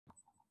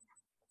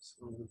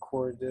So we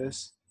record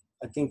this.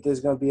 I think there's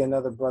gonna be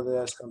another brother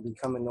that's gonna be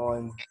coming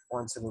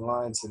onto the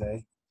line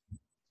today.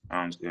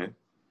 Sounds good.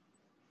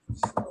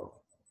 So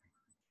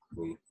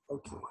wait,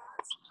 okay.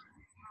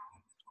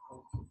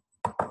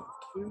 Thank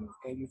you.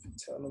 Thank you for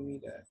telling me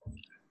that.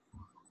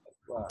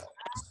 Right.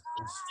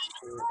 Let's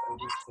clear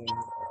everything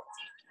up.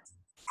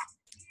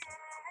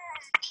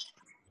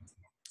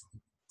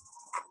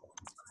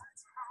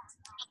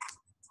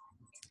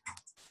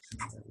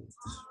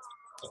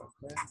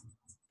 Okay.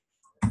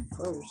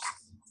 First,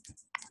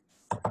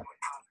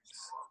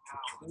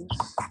 this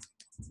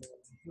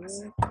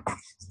here.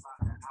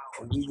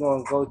 And we're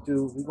gonna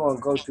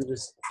go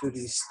through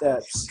these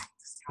steps.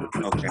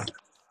 Okay.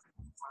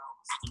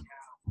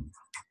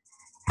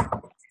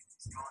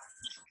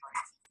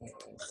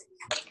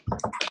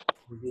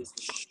 Make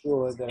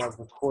sure that I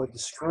record the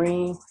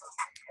screen.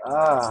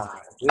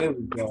 There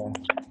we go.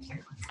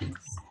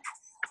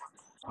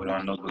 Hold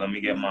on, notebook. Let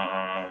me get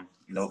my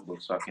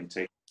notebook so I can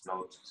take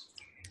notes.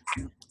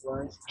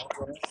 Right.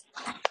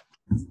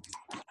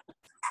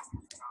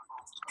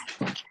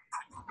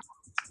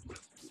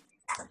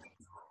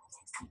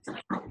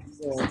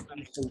 Yeah,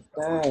 do some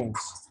things.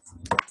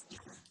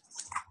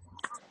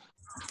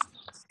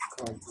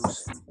 Gonna do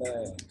some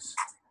things.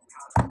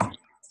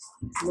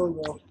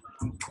 No.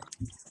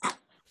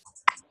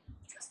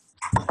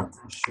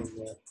 Sure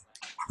that.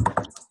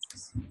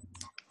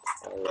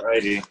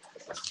 Alrighty.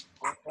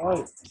 All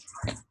right.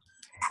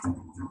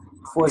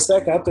 For a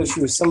second, I thought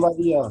she was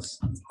somebody else.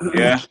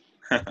 Yeah.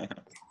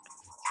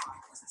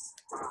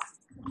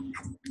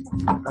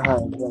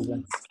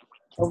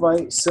 All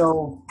right.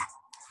 So,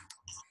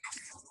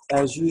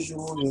 as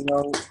usual, you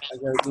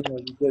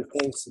give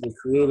thanks to the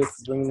creator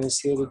for bringing us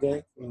here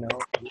today.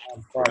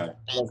 Father,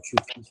 love,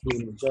 truth, peace,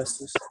 freedom, and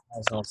justice,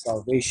 as on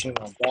salvation,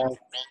 on God,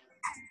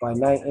 by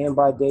night and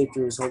by day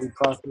through his holy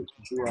prophet.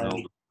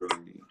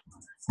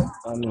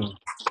 Amen.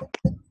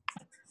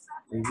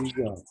 There we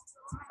go.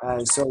 All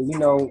right. So,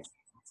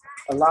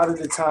 a lot of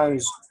the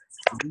times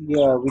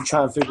we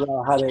try and figure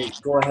out how to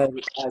go ahead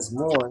as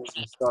Moors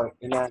and start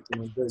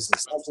enacting in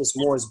business. Not just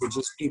Moors, but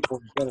just people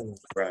in general.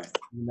 Right.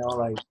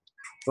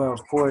 But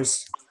of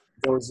course,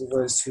 those of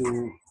us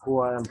who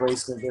are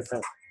embracing a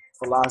different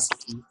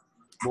philosophy,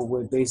 what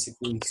we're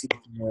basically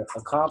seeking to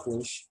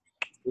accomplish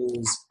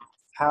is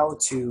how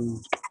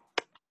to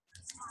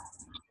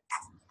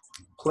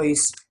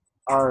place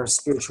our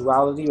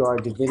spirituality or our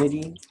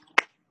divinity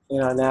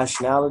and our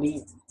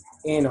nationality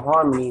in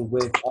harmony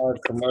with our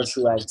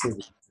commercial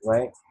activity,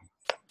 right?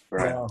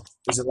 Right. Now,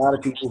 there's a lot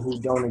of people who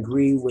don't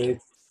agree with,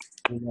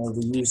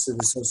 the use of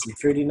the Social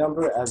Security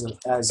number as it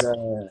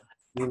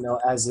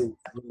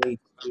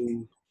relates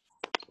to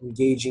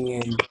engaging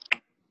in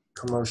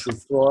commercial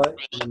fraud,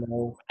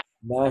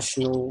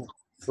 national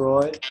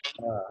fraud,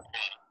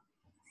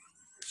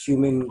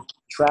 human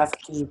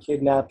trafficking,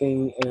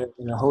 kidnapping,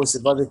 and a host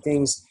of other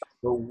things.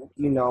 But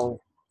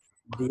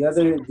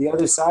the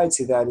other side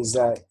to that is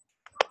that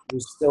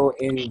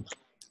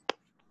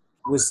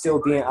we're still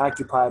being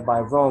occupied by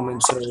Rome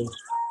until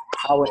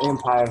our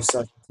empire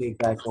starts to take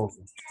back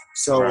over.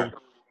 So Right.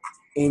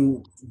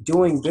 in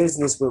doing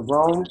business with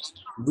Rome,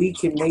 we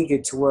can make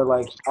it to where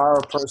like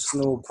our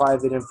personal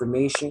private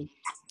information,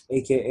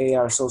 aka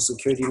our social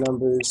security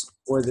numbers,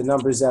 or the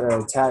numbers that are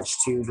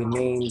attached to the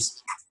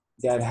names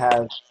that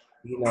have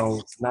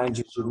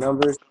 9-digit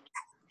numbers.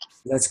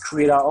 Let's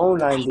create our own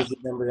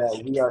 9-digit number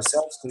that we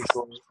ourselves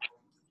control.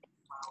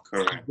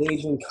 Correct.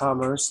 Engage in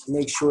commerce,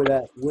 make sure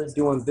that we're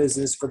doing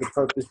business for the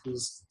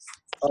purposes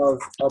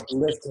of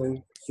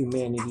uplifting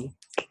humanity.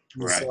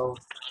 And Right. so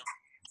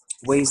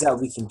ways that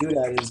we can do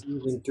that is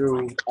even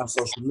through our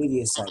social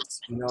media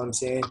sites. You know what I'm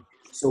saying?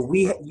 So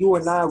you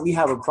and I, we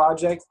have a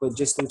project, but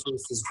just in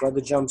case this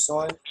brother jumps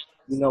on,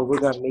 we're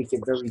gonna make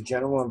it very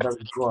general and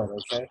very broad.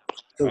 Okay?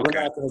 So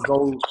we're not gonna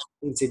go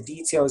into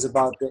details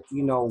about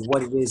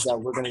what it is that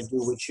we're gonna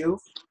do with you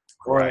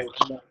or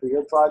for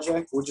your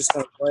project. We're just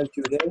gonna run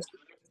through this,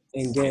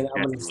 and then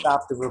I'm gonna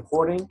stop the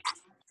recording,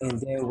 and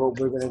then what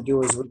we're gonna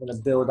do is we're gonna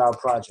build our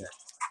project.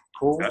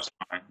 Cool? That's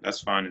fine.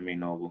 That's fine to me,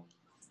 Noble.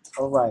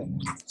 All right.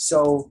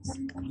 So,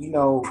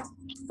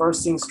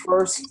 first things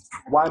first,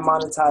 why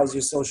monetize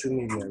your social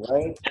media,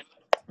 right?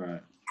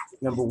 Right.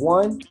 Number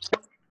one,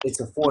 it's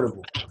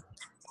affordable.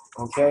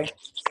 Okay?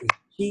 It's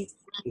cheap,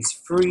 it's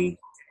free.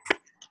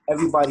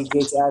 Everybody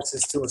gets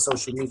access to a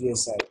social media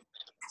site.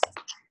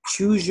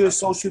 Choose your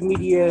social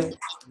media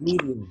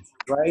medium,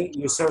 right?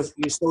 Your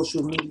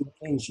social media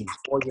engine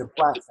or your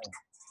platform.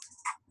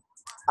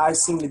 I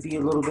seem to be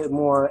a little bit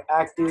more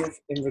active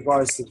in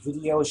regards to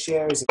video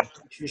shares and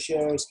picture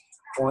shares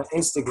on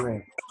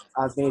Instagram.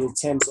 I've made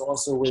attempts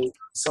also with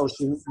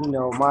social,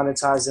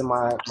 monetizing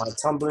my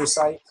Tumblr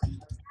site,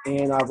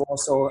 and I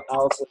also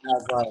have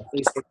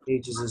Facebook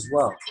pages as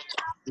well.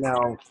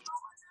 Now,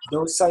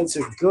 those sites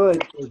are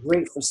good; they're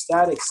great for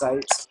static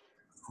sites,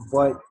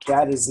 but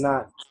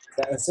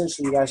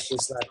essentially that's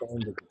just not the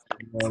end of it.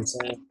 You know what I'm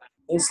saying?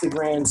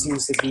 Instagram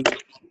seems to be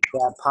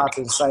that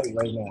popping site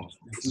right now.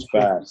 It's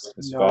fast.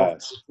 It's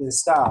fast. It's the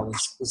style.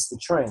 It's the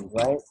trend,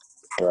 right?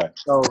 Right.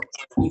 So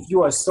if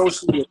you are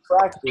socially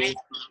attractive,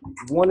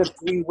 one of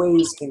three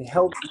ways can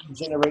help you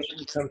generate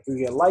income through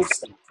your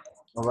lifestyle.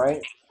 All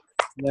right.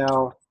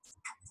 Now,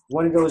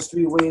 one of those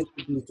three ways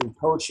could be through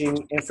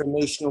coaching,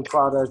 informational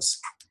products,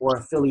 or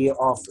affiliate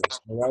offers.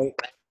 All right.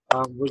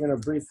 We're going to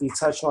briefly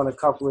touch on a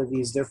couple of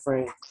these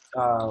different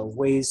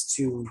ways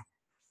to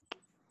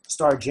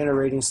start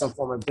generating some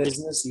form of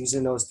business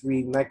using those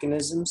three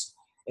mechanisms.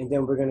 And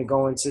then we're going to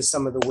go into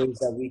some of the ways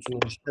that we can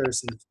ensure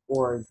some,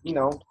 or,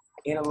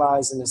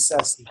 analyze and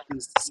assess the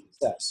keys to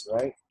success,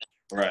 right?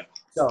 Right.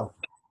 So,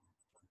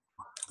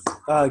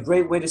 a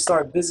great way to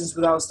start business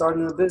without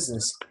starting a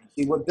business.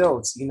 See what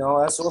builds.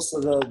 That's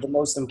also the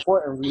most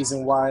important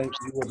reason why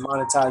you would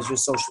monetize your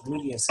social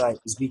media site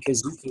is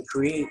because you can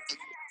create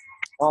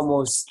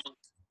almost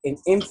an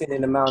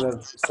infinite amount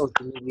of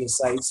social media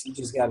sites. You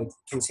just got to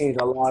continue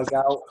to log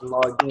out and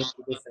log in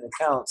to different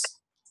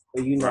accounts.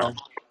 But Right.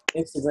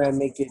 Instagram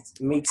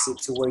makes it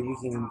to where you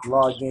can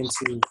log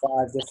into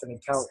 4 different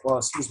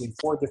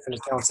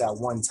accounts at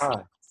one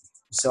time.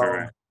 So,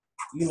 Correct.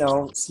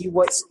 see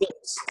what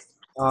sticks.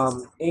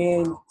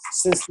 And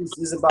since this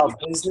is about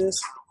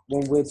business,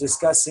 when we're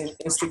discussing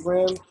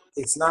Instagram,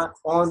 it's not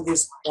on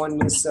this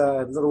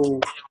little,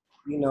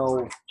 you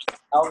know,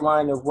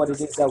 outline of what it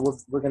is that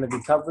we're going to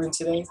be covering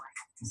today.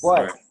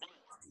 But Right.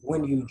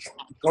 when you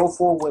go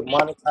forward with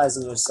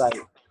monetizing your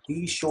site,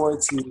 be sure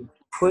to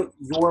put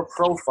your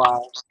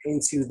profile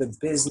into the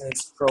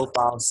business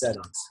profile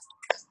settings.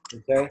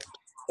 Okay,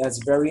 that's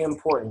very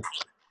important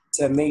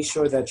to make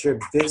sure that your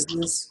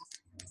business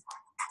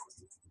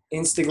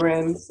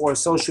Instagram or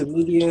social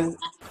media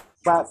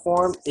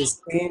platform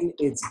is in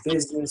its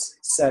business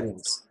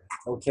settings.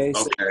 Okay,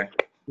 so Okay.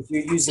 if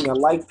you're using a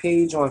like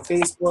page on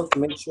Facebook,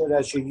 make sure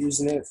that you're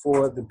using it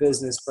for the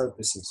business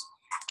purposes.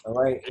 All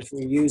right. If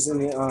you're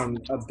using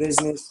a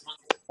business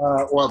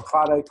or a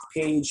product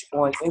page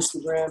on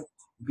Instagram,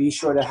 be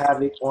sure to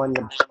have it on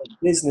the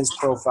business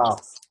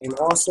profile. And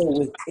also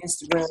with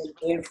Instagram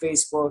and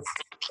Facebook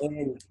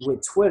and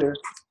with Twitter,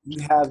 you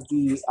have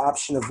the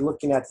option of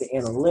looking at the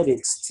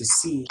analytics to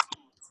see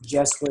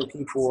just where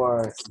people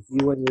are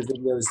viewing your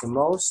videos the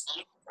most,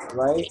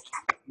 right?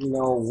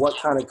 What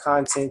kind of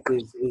content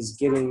is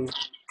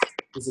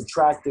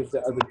attractive to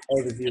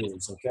other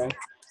viewers. Okay,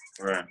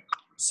 Right.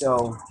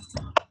 so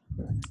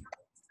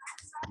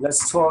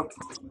let's talk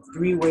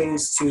 3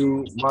 ways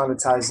to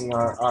monetizing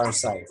our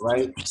site,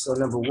 right? So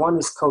number one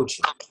is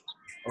coaching.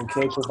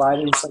 Okay,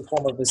 providing some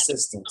form of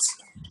assistance.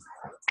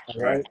 All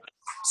Right. right.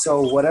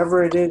 So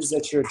whatever it is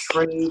that your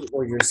trade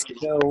or your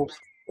skill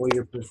or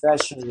your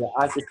profession, your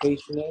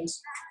occupation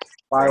is,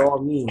 by Right. all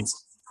means,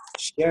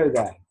 share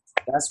that.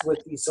 That's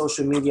what these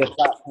social media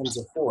platforms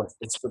are for.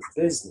 It's for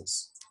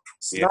business.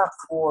 It's Yeah. not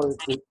for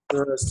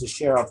us to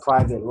share our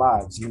private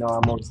lives,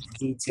 our most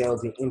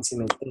detailed and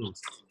intimate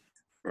things.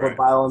 But Right.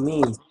 by all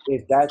means,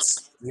 if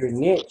that's your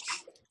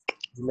niche,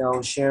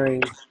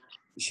 sharing,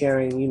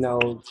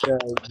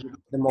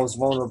 the most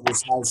vulnerable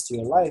sides to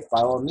your life,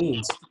 by all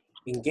means,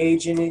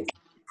 engage in it,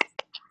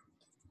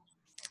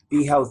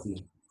 be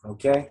healthy.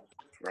 Okay.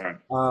 Right.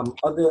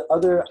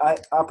 Other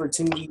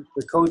opportunities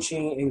for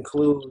coaching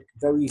include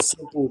very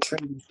simple,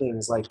 trendy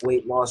things like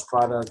weight loss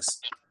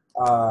products,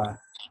 uh,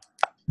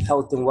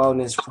 health and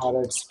wellness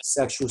products,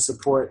 sexual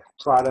support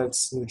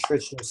products,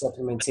 nutritional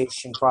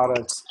supplementation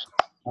products.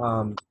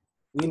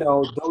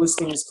 Those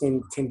things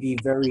can be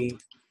very,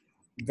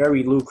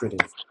 very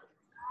lucrative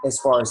as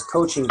far as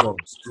coaching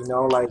goes.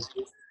 Like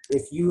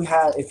if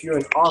you're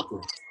an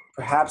author,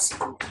 perhaps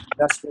the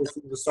best way for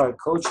you to start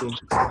coaching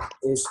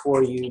is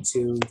for you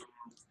to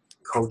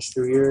coach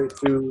through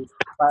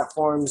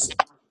platforms,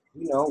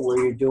 where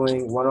you're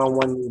doing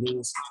one-on-one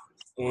meetings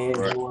and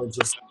Right. you're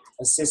just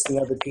assisting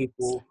other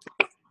people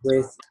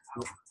with,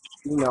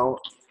 you know,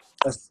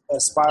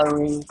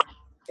 aspiring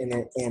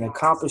and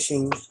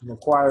accomplishing and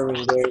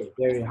acquiring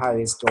their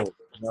highest goal.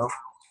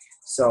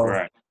 So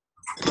Right.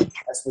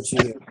 that's what you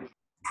do.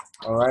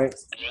 All right.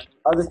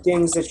 Other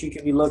things that you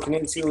could be looking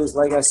into is,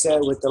 like I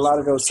said, with a lot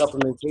of those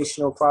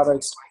supplementational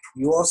products,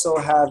 you also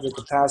have the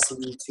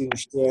capacity to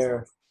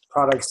share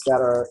products that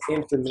are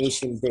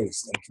information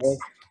based. Okay,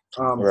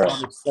 Right.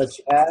 products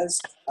such as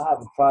I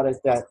have a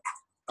product that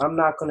I'm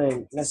not going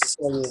to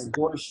necessarily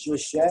endorse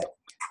just yet,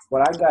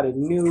 but I got a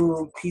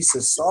new piece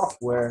of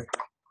software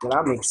that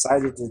I'm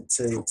excited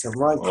to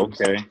run through.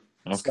 Okay.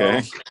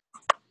 Okay. So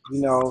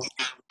you know,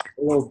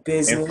 a little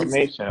business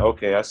Information.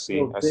 Okay. I see.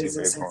 little I see where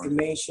you're business going.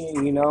 information,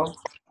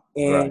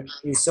 Right.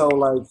 and so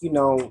like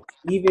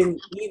even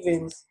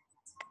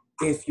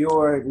if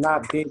you're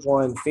not big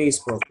on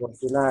Facebook or if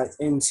you're not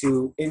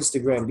into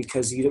Instagram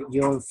because you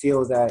don't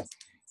feel that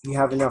you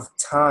have enough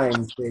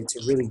time to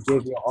really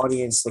give your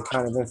audience the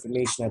kind of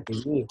information that they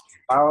need,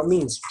 by all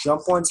means,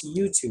 jump onto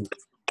YouTube.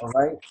 All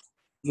right,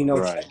 check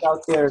Right.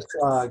 out their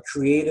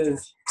creative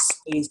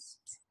space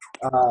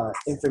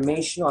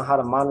information on how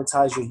to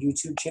monetize your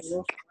YouTube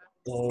channel.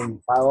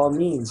 And by all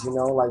means,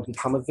 like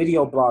become a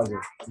video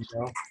blogger,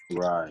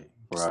 Right.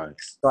 Right.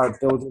 Start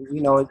building.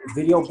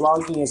 Video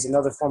blogging is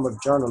another form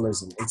of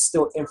journalism. It's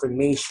still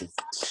information.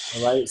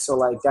 All right. So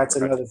like that's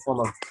Right. another form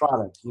of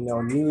product.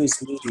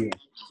 News media.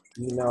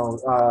 Being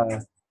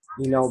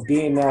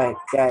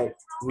that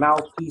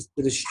mouthpiece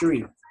to the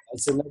street.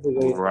 It's another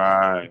way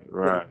Right. to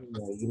Right.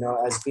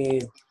 as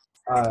being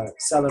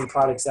selling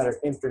products that are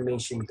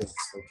information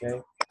based.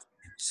 Okay.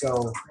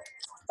 So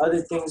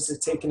other things to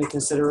take into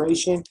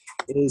consideration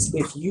is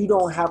if you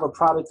don't have a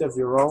product of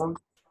your own,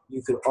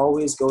 you could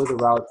always go the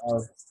route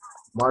of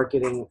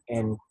marketing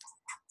and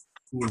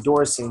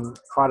endorsing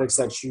products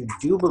that you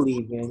do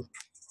believe in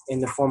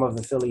the form of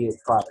affiliate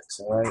products,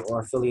 all right,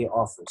 or affiliate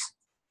offers,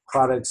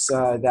 products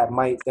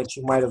that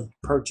you might have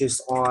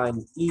purchased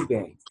on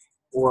eBay,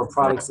 or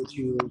products Right.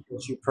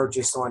 that you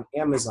purchased on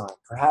Amazon.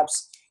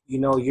 Perhaps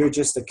you're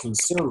just a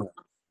consumer,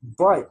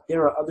 but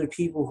there are other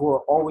people who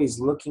are always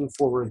looking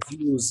for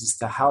reviews as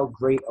to how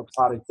great a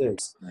product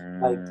is.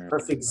 Like Mm,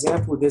 perfect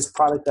example, this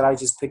product that I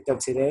just picked up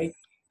today.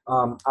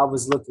 I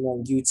was looking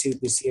on YouTube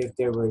to see if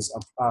there was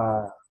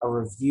a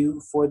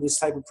review for this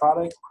type of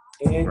product,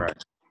 and right.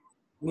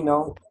 you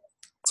know,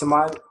 to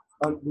my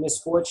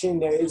misfortune,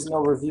 there is no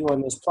review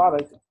on this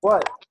product.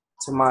 But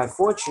to my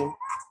fortune,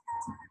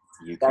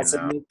 You that's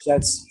can. a niche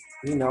that's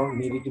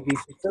needed to be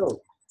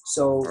fulfilled.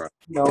 So Right.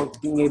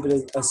 being able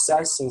to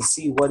assess and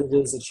see what it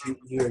is that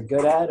you're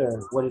good at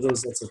or what it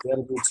is that's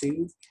available to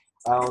you,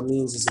 by all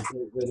means, is a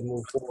great way to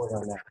move forward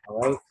on that. All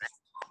right.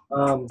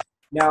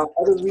 Now,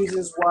 other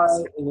reasons why,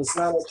 and it's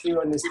not up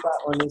here on this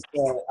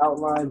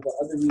outline, but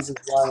other reasons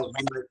why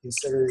you might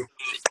consider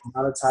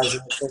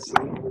monetizing a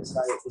social media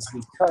site is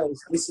because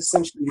this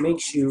essentially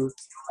makes you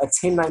a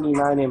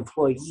 1099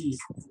 employee,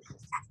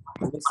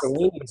 a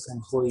miscellaneous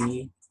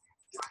employee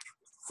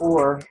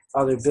for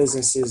other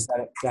businesses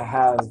that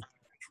have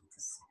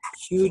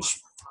huge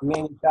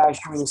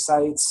manufacturing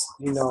sites,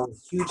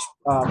 huge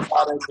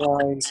product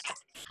lines,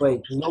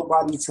 but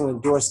nobody to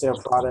endorse their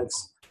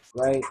products,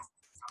 right?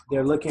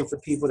 They're looking for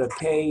people to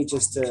pay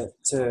just to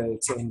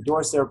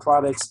endorse their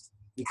products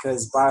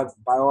because by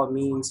all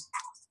means,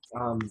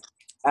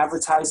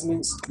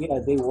 advertisements, yeah,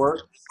 they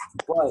work,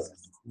 but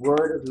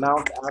word of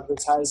mouth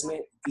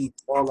advertisement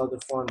beats all other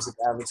forms of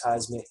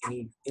advertisement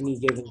any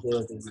given day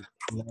of the week.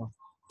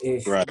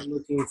 If Right. you're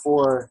looking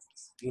for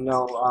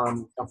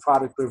a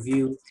product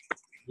review,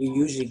 you're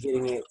usually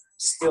getting it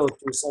still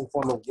through some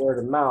form of word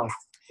of mouth.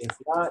 If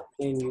not,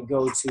 then you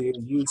go to your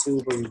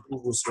YouTube or your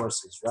Google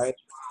sources, right?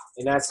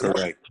 And that's another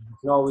thing. Correct. You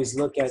can always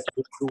look at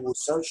your Google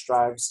search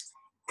drives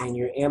and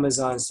your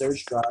Amazon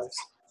search drives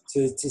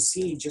to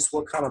see just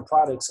what kind of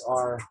products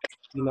are,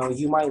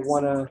 you might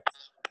want to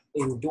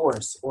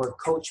endorse or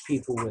coach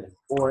people with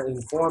or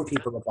inform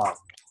people about,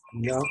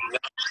 you know?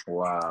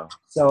 Wow.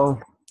 So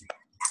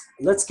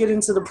let's get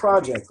into the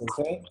project,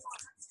 okay?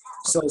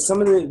 So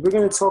we're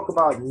going to talk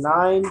about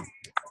 9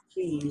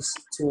 keys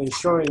to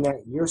ensuring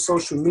that your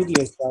social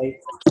media site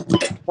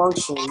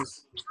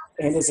functions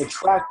and is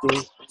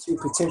attractive to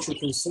potential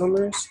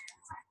consumers,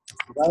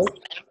 right?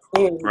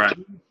 And Right.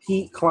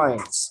 repeat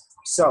clients.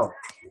 So,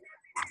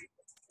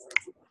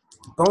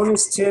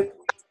 bonus tip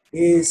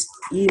is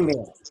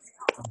email.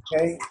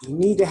 Okay, you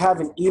need to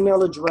have an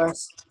email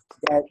address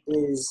that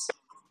is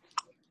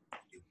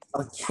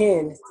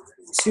akin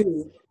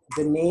to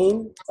the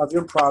name of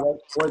your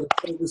product or the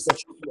service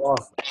that you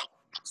offer.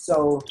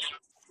 So,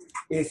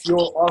 if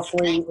you're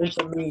offering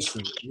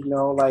information,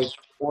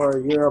 or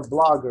you're a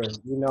blogger,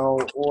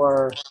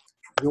 or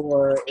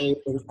you're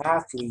an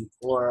athlete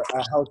or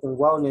a health and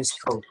wellness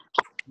coach,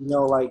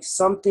 like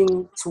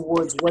something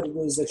towards what it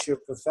is that your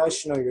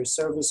profession or your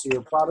service or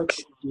your product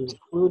should be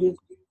included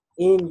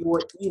in your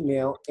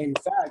email. In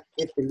fact,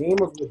 if the name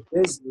of your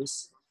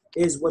business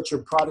is what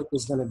your product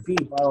is going to be,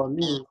 by all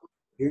means,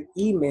 your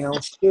email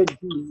should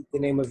be the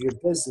name of your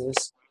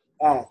business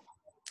at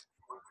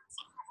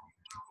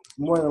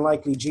more than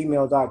likely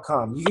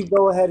gmail.com. You could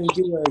go ahead and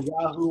do a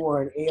Yahoo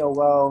or an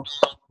AOL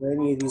or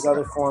any of these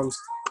other forms.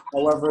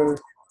 However,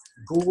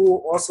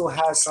 Google also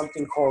has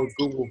something called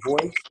Google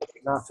Voice. If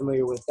you're not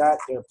familiar with that,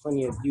 there are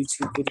plenty of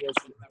YouTube videos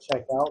you can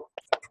check out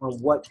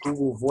on what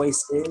Google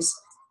Voice is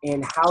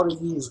and how to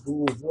use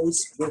Google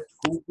Voice with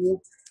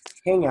Google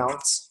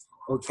Hangouts,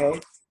 okay?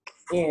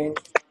 And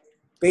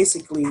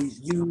basically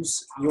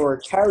use your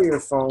carrier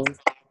phone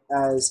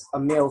as a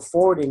mail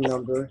forwarding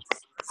number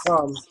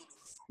from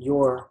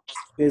your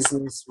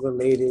business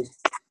related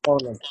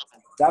phone number.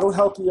 That'll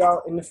help you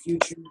out in the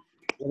future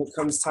when it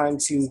comes time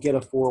to get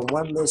a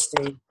 401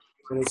 listing,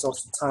 when it's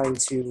also time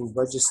to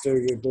register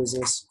your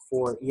business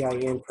for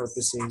EIN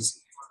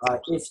purposes.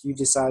 If you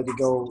decide to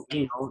go,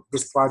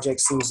 this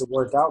project seems to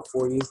work out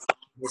for you.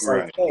 It's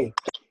like, Right. hey,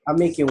 I'm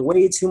making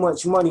way too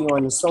much money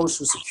on the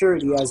Social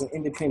Security as an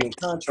independent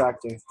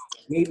contractor.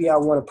 Maybe I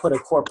want to put a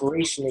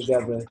corporation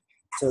together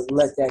to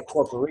let that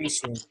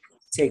corporation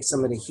take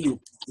some of the heat,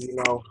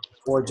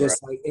 or Right.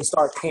 just like and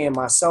start paying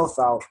myself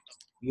out,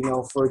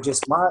 for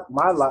just my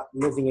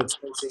living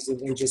expenses,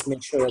 and just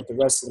make sure that the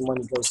rest of the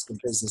money goes to the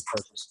business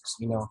purposes,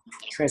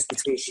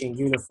 transportation,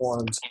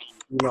 uniforms,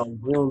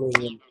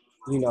 grooming,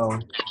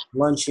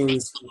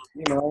 luncheons,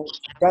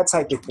 that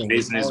type of thing,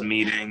 Business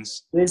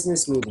meetings.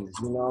 business meetings,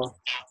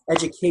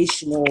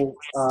 educational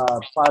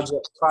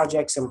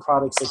projects and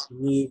products that you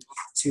need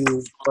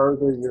to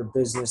further your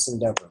business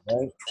endeavor, right?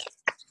 Right.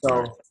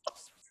 So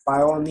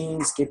by all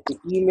means, get the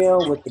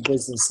email with the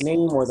business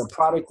name or the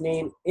product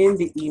name in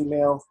the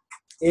email.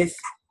 If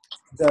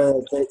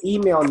the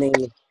email name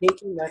is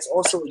taken, that's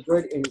also a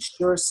good and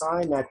sure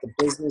sign that the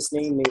business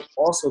name may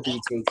also be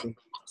taken.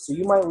 So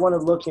you might want to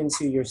look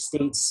into your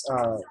state's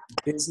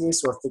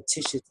business or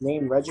fictitious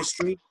name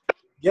registry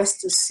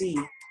just to see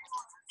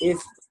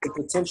if the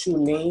potential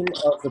name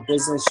of the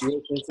business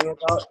you're thinking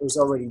about is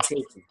already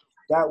taken.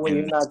 That way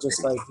you're In not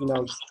just like,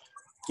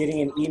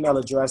 getting an email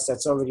address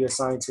that's already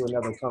assigned to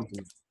another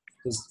company.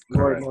 Because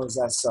Lord correct. knows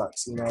that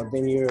sucks.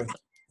 Then you're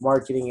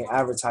marketing and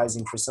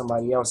advertising for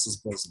somebody else's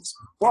business.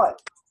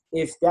 But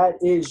if that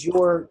is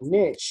your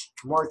niche,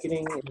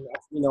 marketing, and,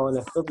 an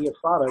affiliate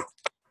product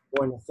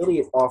or an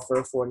affiliate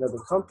offer for another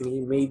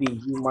company, maybe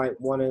you might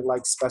want to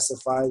like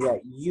specify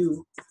that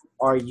you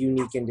are a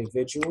unique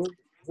individual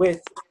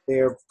with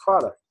their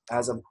product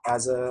as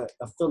a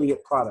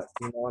affiliate product,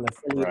 an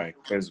affiliate. Right.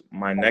 Because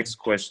my next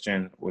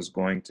question was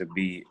going to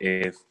be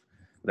if,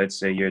 let's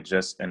say, you're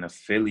just an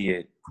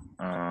affiliate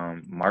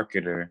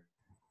marketer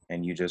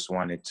and you just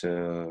wanted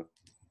to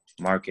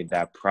market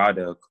that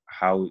product,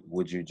 how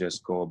would you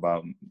just go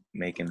about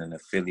making an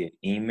affiliate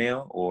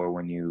email? Or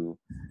when you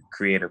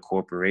create a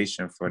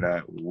corporation for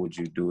that, would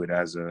you do it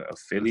as an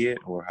affiliate,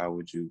 or how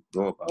would you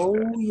go about Oh,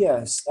 that?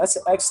 yes, that's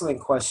an excellent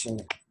question.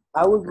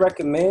 I would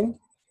recommend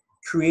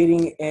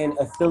creating an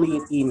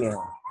affiliate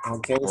email.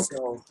 Okay, Okay.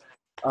 so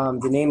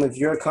the name of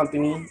your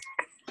company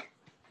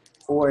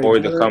or Or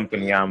the your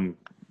company I'm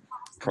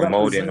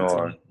promoting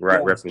or representing,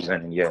 yes,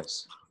 representing,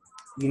 yes.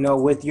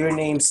 with your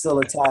name still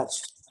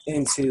attached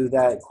into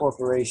that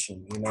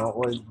corporation,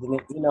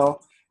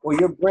 or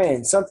your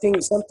brand, something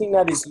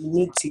that is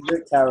unique to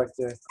your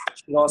character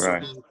should also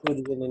Right. be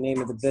included in the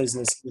name of the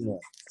business email,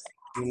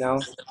 you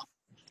know,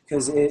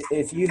 because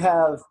if you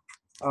have,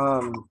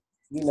 um,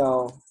 you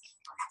know,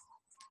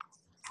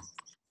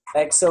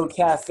 XO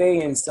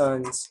Cafe and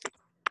Sons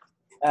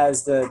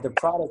as the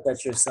product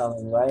that you're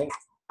selling, right?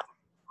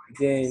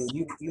 Then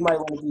you might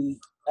want to be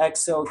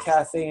XO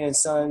Cafe and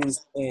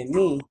Sons and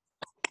me,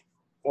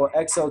 or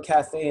XO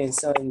Cafe and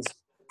Sons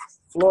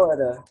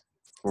Florida,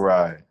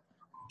 Right.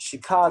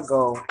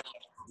 Chicago,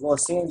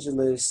 Los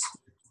Angeles,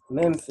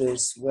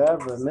 Memphis,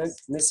 wherever,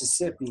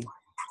 Mississippi,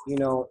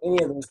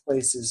 any of those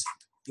places.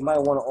 You might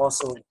want to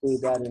also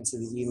include that into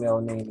the email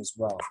name as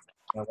well.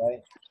 All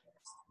right.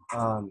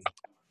 Um,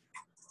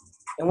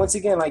 and once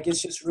again, like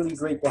it's just really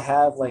great to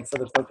have, like for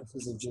the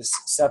purposes of just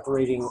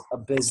separating a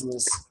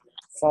business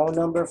phone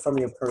number from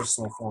your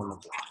personal phone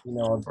number.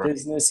 A Right.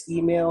 business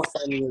email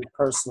from your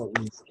personal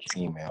email.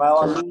 Email. By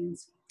all Correct.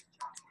 means,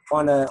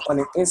 on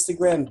an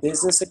Instagram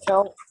business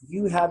account,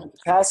 you have the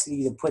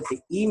capacity to put the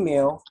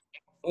email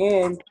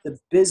and the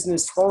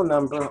business phone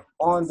number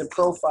on the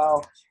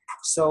profile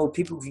so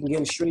people can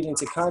get straight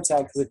into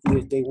contact with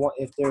you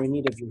if they're in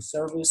need of your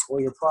service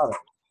or your product.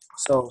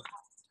 So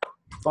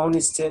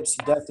bonus tips,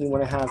 you definitely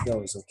want to have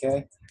those,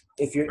 okay?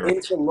 If you're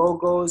Correct. into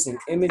logos and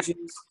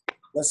images,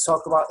 let's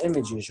talk about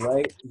images,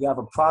 right? You have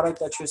a product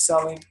that you're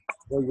selling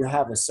or you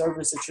have a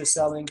service that you're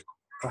selling.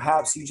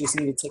 Perhaps you just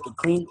need to take a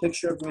clean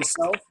picture of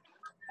yourself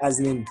as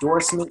an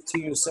endorsement to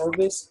your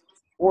service,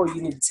 or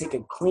you need to take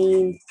a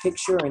clean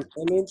picture and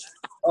image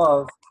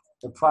of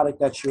the product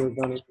that you're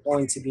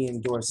going to be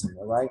endorsing,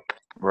 all right?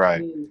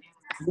 Right. And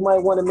you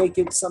might want to make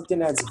it something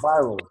that's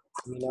viral,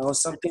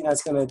 something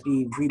that's going to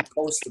be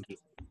repostable,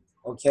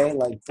 okay?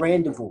 Like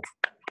brandable.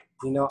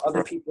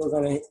 Other people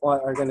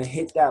are gonna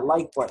hit that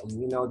like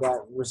button,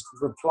 that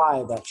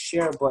reply, that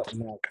share button,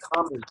 that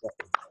comment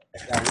button,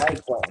 that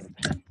like button.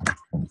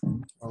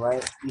 All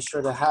right. Be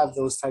sure to have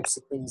those types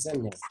of things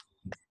in there.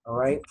 All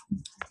right.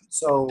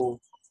 So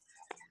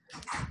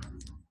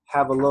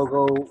have a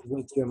logo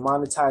with your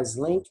monetized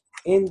link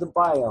in the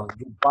bio.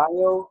 Your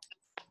bio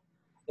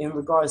in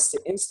regards to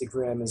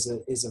Instagram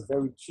is a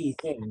very key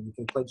thing. You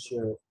can place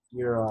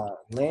your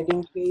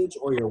landing page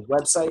or your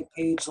website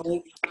page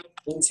link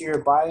into your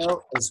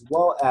bio, as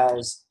well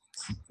as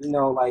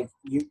like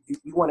you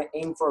want to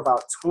aim for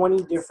about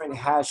 20 different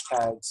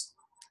hashtags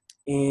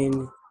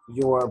in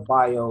your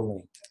bio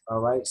link. All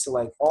right, so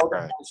like all the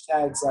Right.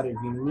 hashtags that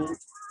are unique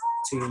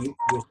to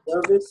your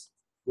service,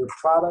 your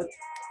product,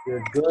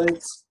 your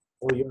goods,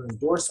 or your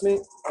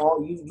endorsement,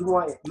 all you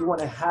want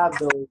to have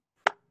those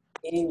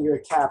in your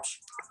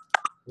caption.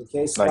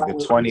 Okay, so Like that the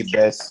way,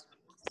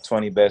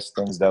 20 best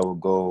things that will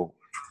go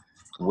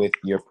with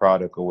your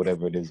product or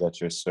whatever it is that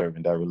you're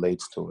serving that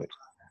relates to it.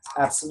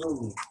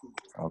 absolutely.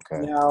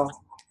 Okay. Now,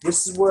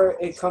 this is where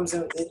it becomes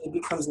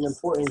an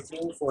important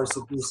thing for us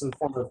to do some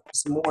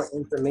more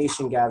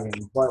information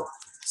gathering. But Right.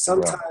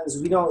 sometimes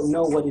we don't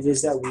know what it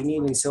is that we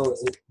need until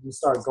we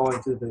start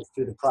going through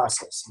the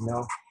process.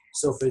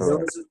 So for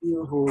Correct. those of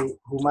you who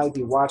might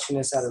be watching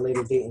this at a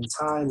later date in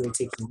time and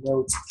taking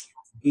notes,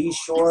 be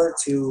sure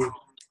to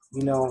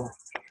you know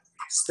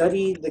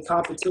Study the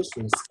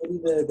competition. Study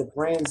the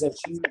brands that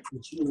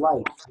you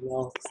like. You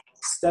know,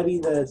 study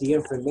the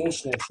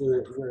information that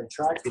you're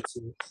attracted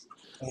to,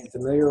 and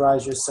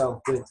familiarize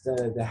yourself with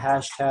the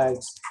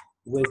hashtags,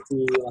 with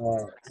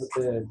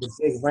the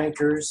big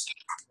rankers,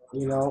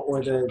 you know,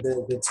 or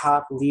the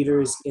top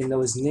leaders in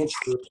those niche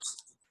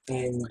groups,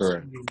 and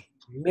Correct.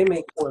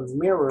 mimic or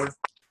mirror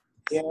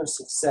their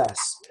success.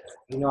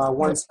 You know, I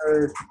Yeah. once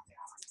heard,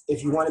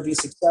 if you want to be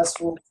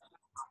successful,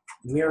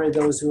 mirror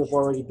those who have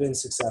already been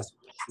successful.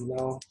 You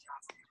know,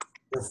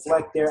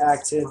 reflect their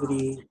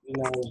activity. You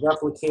know,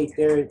 replicate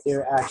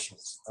their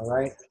actions. All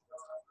right.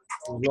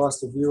 We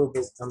lost a viewer,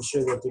 but I'm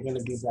sure that they're going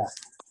to be back.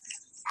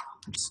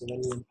 So let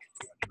me.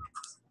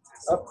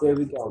 Oh, there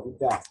we go.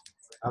 We're back.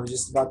 I was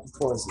just about to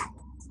pause it.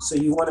 So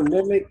you want to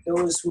mimic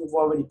those who have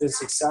already been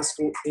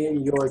successful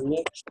in your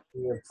niche,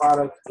 in your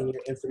product, in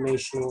your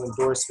informational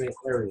endorsement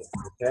area.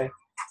 Okay.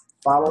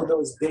 Follow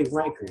those big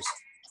rankers.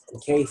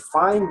 Okay.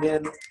 Find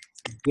them.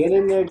 Get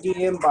in their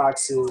DM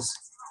boxes.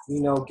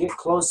 You know, get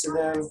close to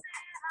them.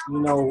 You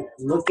know,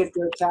 look at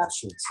their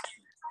captions.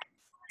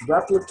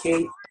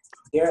 Replicate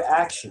their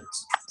actions.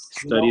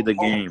 You Study know, the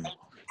game.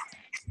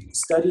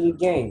 study the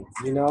game.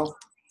 You know,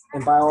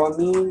 and by all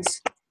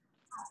means,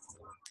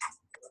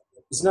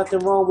 there's nothing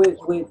wrong with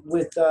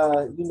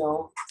you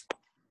know,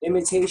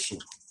 imitation,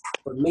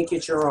 but make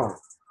it your own.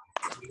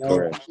 You know,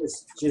 Correct.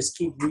 just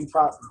keep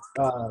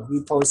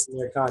reposting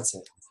their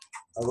content.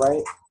 All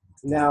right.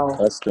 Now,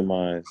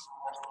 Customize.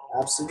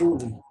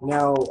 absolutely.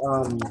 Now,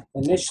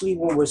 initially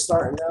when we're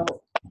starting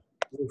out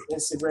with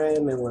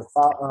Instagram and with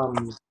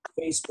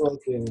Facebook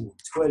and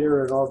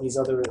Twitter and all these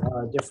other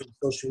different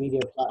social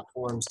media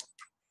platforms,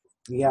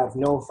 we have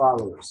no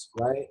followers,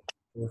 right?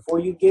 And before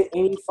you get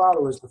any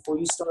followers, before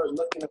you start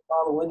looking to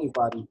follow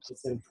anybody,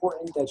 it's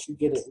important that you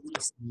get at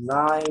least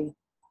 9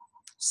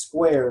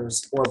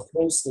 squares or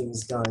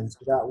postings done. So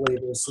that way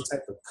there's some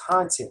type of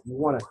content. You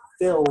want to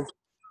fill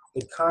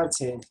the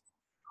content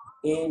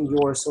in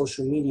your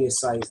social media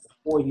site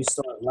before you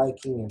start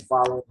liking and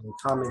following and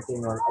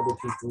commenting on other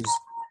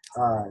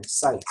people's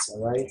sites,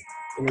 all right?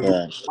 And the reason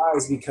Right. why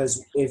is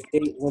because if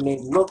they, when they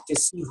look to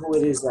see who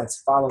it is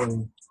that's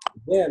following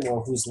them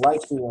or who's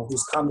liking or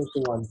who's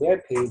commenting on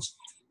their page,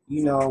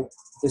 you know,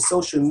 the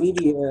social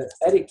media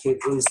etiquette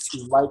is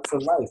to like for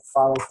like,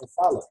 follow for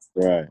follow.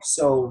 Right.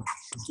 So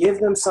give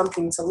them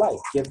something to like,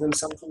 give them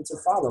something to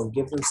follow,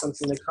 give them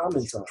something to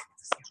comment on.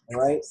 All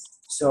right.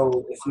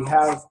 So if you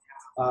have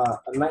a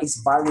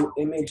nice viral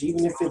image,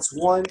 even if it's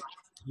one,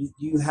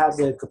 you have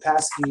the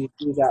capacity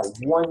to do that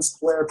 1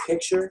 square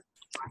picture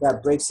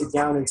that breaks it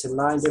down into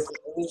 9 different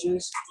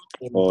images.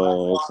 And by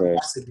Oh, far, okay.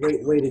 that's a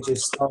great way to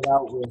just start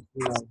out with,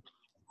 you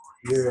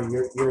know,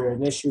 your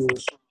initial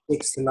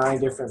 6 to 9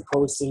 different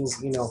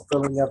postings, you know,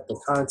 filling up the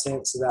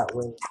content so that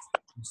way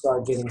you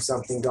start getting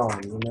something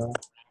going, you know.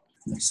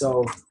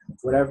 So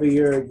whatever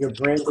your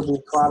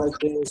brandable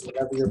product is,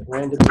 whatever your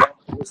brandable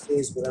service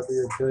is, whatever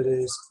your good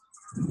is,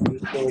 be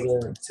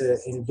sure to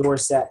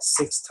endorse that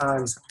 6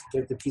 times,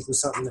 give the people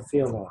something to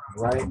feel on,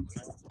 right?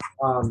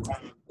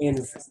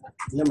 And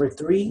number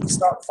 3,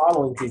 start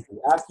following people.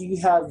 After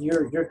you have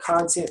your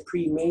content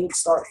pre-made,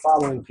 start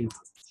following people.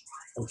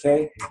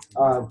 Okay,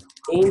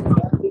 aim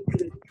for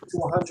 50 to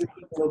 100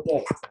 people a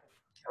day.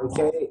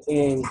 Okay,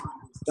 and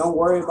don't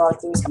worry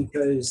about this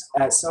because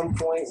at some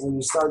point when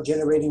you start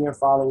generating your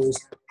followers,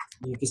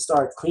 you can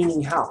start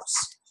cleaning house.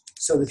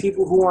 So the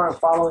people who aren't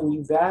following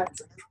you back,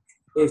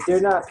 if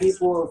they're not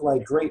people of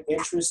like great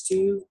interest to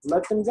you,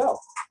 let them go.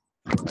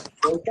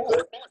 Okay,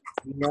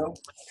 you know.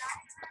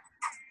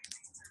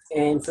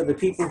 And for the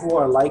people who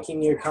are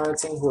liking your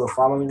content, who are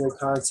following your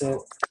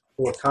content,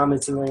 who are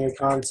commenting on your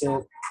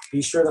content,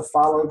 be sure to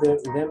follow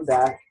them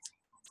back,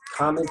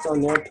 comment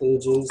on their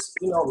pages,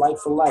 you know, like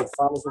for like,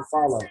 follow for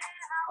follow,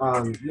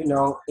 you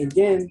know, and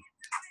then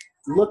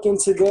look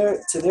into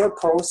their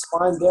posts,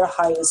 find their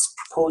highest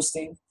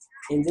posting,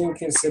 and then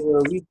consider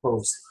a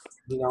repost,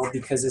 you know,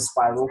 because it's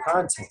viral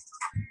content.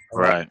 All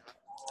right.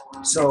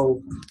 Right.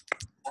 So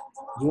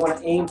you want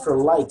to aim for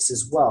likes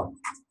as well.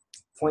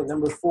 Point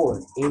number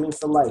 4, aiming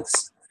for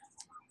likes.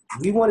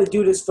 We want to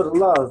do this for the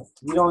love.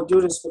 We don't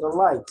do this for the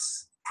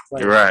likes.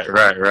 Right.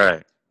 Right.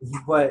 Right.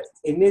 But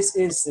in this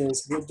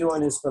instance, we're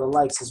doing this for the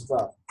likes as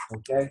well.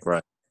 Okay.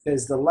 Right.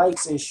 Because the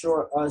likes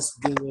ensure us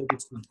being able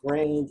to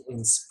brand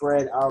and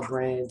spread our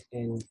brand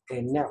and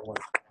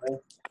network. Right?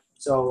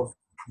 So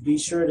be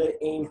sure to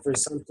aim for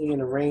something in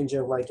a range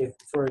of like if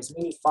for as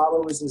many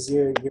followers as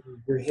you're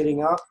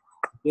hitting up,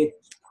 get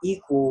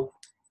equal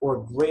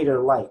or greater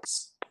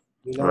likes.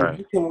 You know, Right.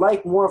 you can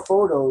like more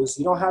photos.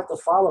 You don't have to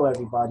follow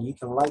everybody. You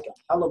can like a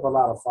hell of a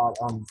lot of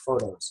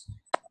photos,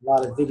 a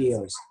lot of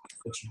videos,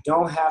 but you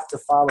don't have to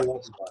follow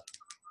everybody.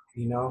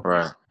 You know,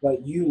 Right.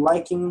 but you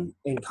liking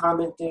and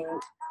commenting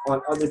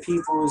on other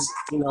people's,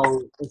 you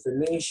know,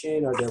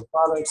 information or their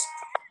products,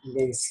 and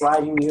then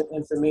sliding your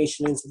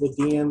information into the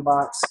DM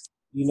box,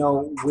 you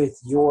know, with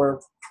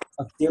your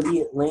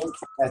affiliate link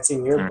that's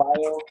in your Mm.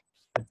 bio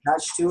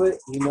attached to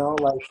it, you know,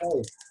 like,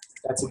 hey,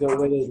 that's a good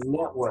way to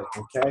network,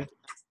 okay?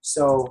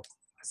 So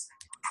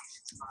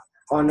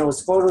on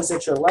those photos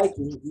that you're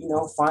liking, you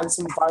know, find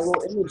some viral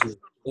images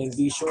and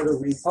be sure to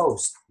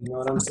repost. You know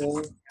what I'm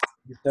saying?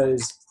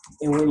 Because,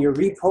 and when you're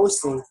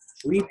reposting,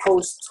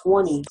 repost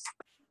 20.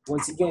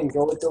 Once again,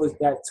 go with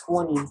that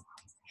 20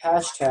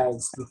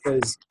 hashtags,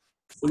 because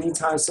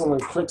anytime someone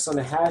clicks on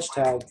a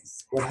hashtag,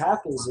 what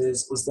happens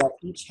is that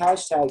each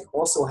hashtag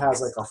also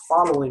has like a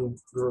following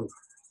group,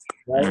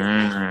 right?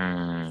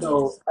 Mm.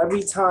 So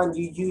every time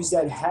you use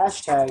that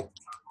hashtag,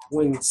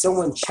 when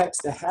someone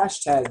checks the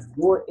hashtag,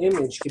 your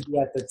image could be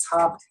at the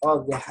top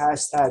of the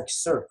hashtag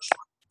search.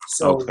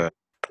 So Okay.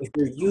 if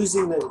you're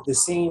using the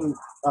same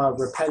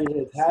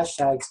repetitive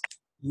hashtags,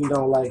 you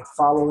know, like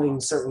following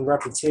certain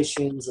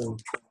repetitions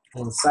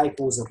and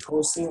cycles of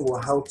posting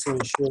will help to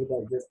ensure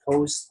that your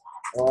posts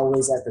are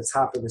always at the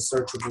top of the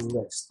searchable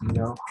list, you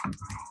know?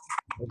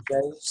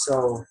 Okay,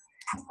 so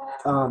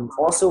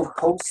also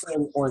post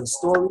on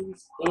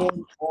stories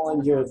and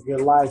on your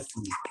live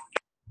feed,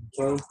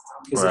 okay?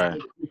 Because it Right.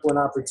 gives people an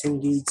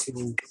opportunity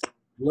to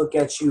look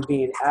at you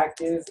being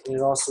active, and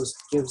it also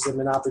gives them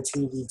an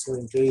opportunity to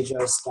engage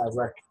us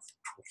directly,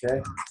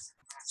 okay?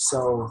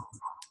 So,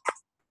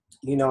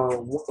 you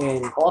know,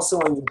 and also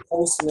when you're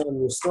posting on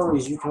your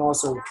stories, you can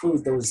also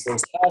include those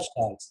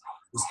hashtags.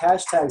 Those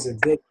hashtags are a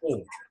big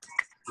thing,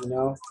 you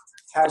know?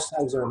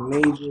 Hashtags are a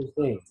major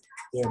thing.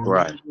 They're a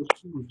Right. major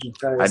key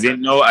because, I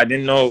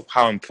didn't know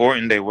how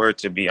important they were,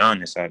 to be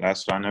honest.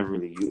 That's why I never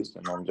really used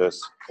them. I'm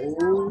just,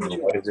 oh I mean,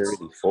 what is it yes,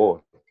 really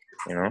for?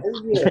 You know?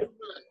 oh yeah.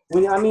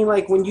 When I mean,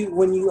 like when you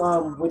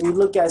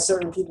look at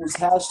certain people's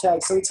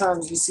hashtags,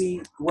 sometimes you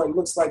see what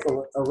looks like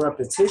a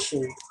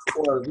repetition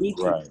or a repeat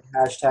Right.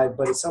 hashtag,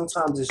 but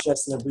sometimes it's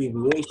just an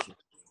abbreviation.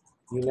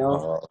 You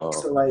know, Uh,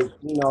 so like,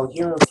 you know,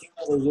 here in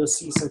Florida, you'll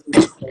see some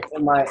people put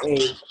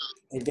MIA,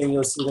 and then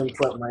you'll see them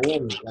put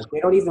Miami. Like they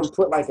don't even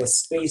put like a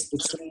space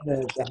between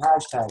the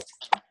hashtags.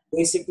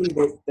 Basically,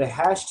 the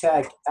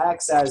hashtag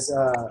acts as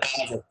a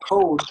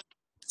code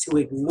to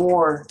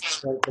ignore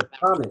the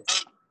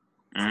comments.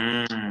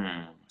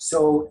 mm,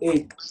 So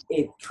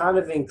it kind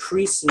of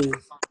increases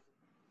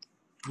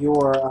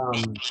your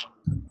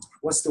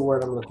what's the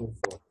word I'm looking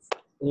for?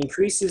 It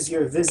increases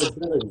your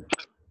visibility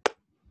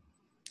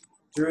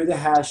through the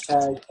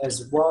hashtag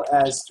as well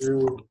as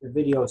through the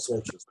video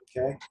searches.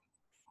 Okay,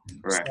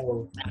 right.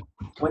 so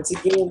once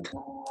again,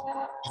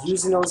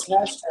 use those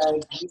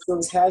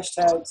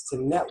hashtags to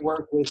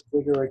network with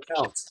bigger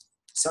accounts.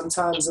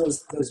 Sometimes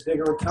those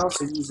bigger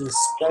accounts are using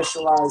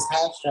specialized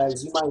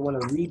hashtags. You might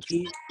want to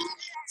repeat,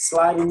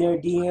 slide in their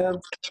DM,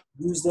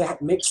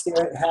 mix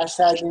their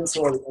hashtag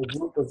into a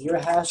group of your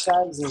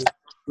hashtags, and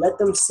let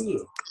them see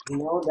it. You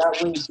know, that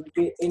way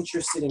they get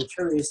interested and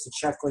curious to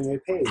check on your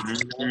page.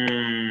 You know,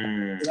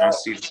 Mm, so I that,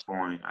 see the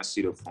point. I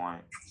see the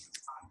point.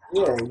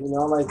 yeah, you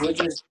know, like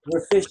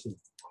we're fishing.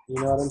 You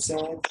know what I'm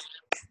saying?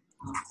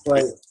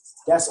 But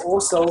that's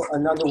also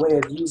another way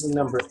of using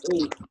number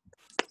 8.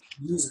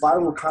 Use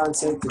viral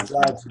content to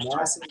drive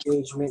mass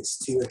engagements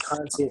to your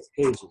content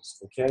pages.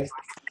 Okay,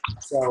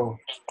 so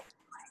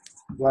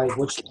like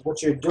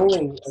what you're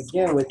doing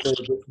again with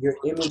your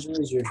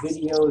images, your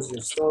videos,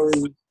 your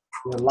stories,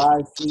 your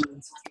live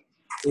feeds,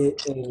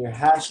 and your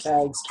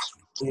hashtags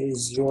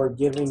is you're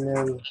giving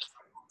them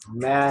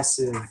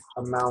massive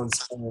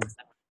amounts of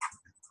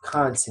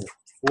content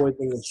for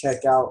them to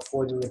check out,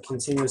 for them to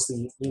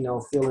continuously, you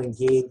know, feel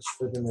engaged,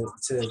 for them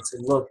to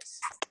look,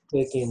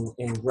 pick,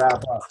 and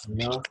grab up, you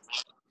know?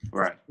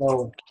 Right.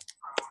 So,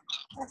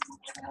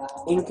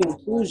 in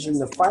conclusion,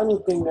 the final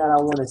thing that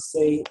I want to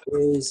say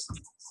is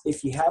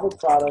if you have a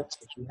product,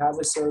 if you have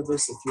a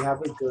service, if you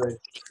have a good,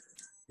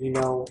 you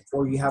know,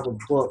 or you have a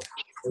book,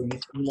 or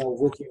you know,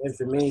 with your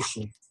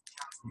information,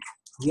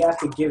 you have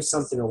to give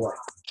something away.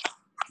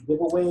 Give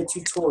away a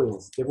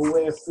tutorial, give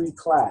away a free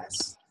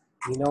class,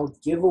 you know,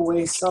 give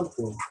away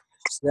something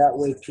so that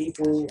way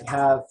people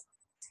have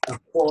a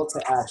call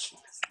to action.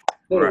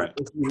 Hey, Right.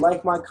 if you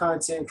like my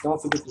content,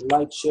 don't forget to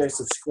like, share,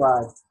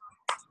 subscribe.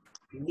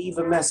 Leave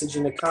a message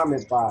in the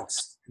comment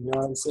box. You know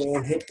what I'm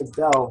saying? Hit the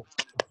bell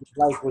if you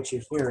like what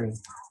you're hearing.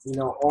 You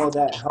know, all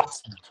that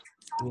helps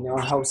me. You know,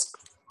 helps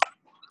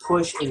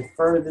push and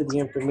further the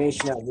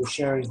information that we're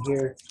sharing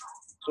here,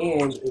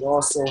 and it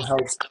also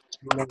helps,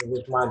 you know,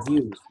 with my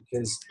views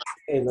because,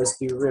 hey, let's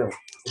be real,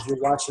 if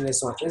you're watching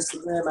this on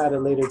Instagram at a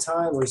later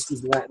time, or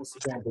excuse me, not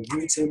Instagram but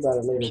YouTube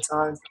at a later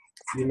time,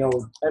 you know,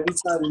 every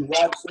time you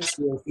watch this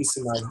you're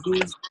increasing my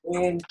views,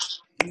 and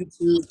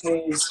YouTube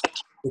pays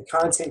the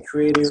content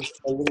creators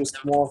a little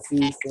small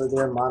fee for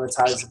their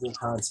monetizable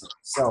content.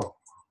 So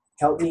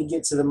help me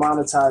get to the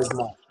monetized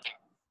mark.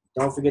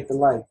 Don't forget to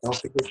like.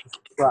 Don't forget to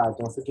subscribe.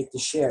 Don't forget to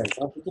share.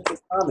 Don't forget to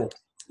comment.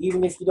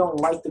 Even if you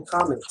don't like the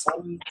comment,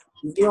 tell me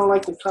if you don't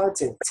like the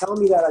content. Tell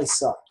me that I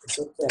suck. It's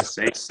okay.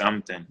 Say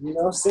something. You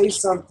know, say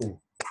something.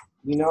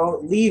 You know,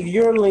 leave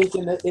your link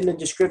in the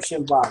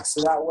description box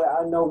so that way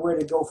I know where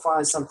to go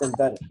find something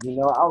better. You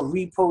know, I'll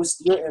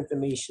repost your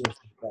information if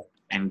it's better.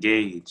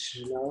 Engage.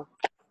 You know,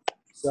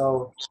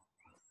 so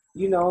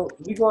you know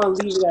we're gonna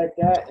leave it at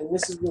that, and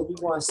this is where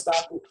we're gonna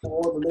stop it for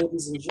all the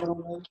ladies and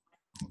gentlemen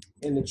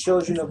and the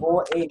children of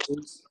all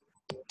ages.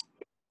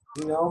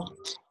 You know,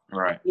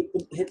 Right.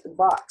 hit the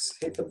box,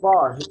 hit the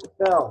bar, hit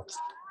the bell,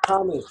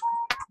 comment.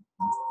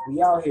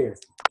 We out here.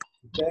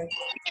 Okay?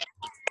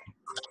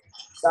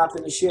 Stop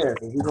and share,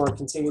 but we're gonna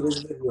continue this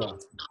video.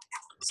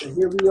 So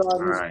here we are All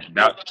in this right.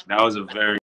 video. That was a very